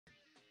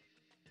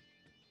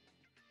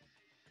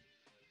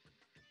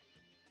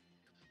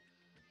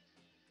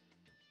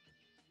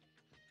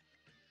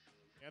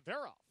And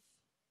they're off.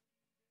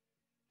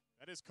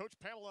 That is Coach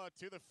Pamela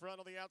to the front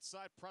on the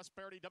outside.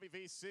 Prosperity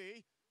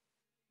WVC.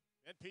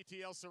 And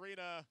PTL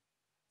Serena,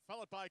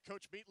 followed by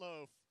Coach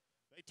Meatloaf.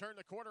 They turn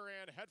the corner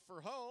and head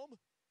for home.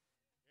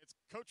 It's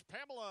Coach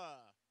Pamela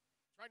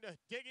trying to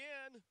dig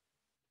in.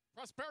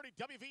 Prosperity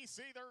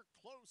WVC, they're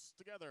close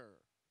together.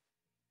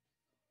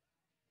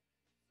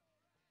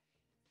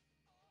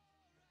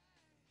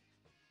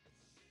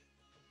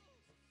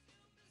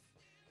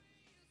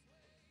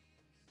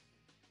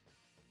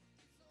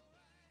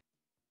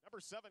 Number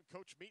 7,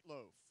 Coach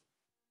Meatloaf.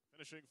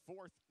 Finishing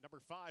 4th,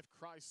 number 5,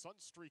 Cry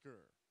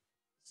Sunstreaker.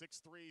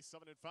 6'3",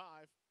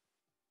 7'5".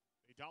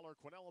 $1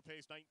 Quinella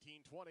pays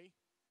 $19.20.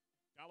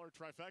 $1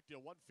 Trifecta,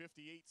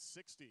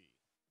 $158.60.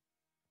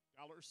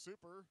 $1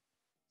 Super,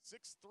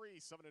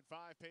 6'3",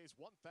 7'5", pays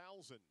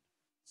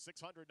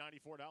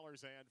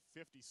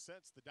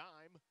 $1,694.50. The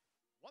dime,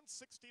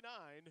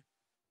 $169.45.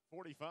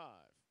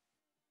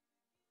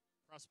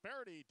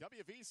 Prosperity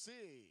WVC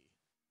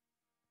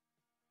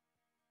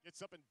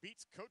gets up and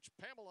beats Coach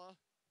Pamela.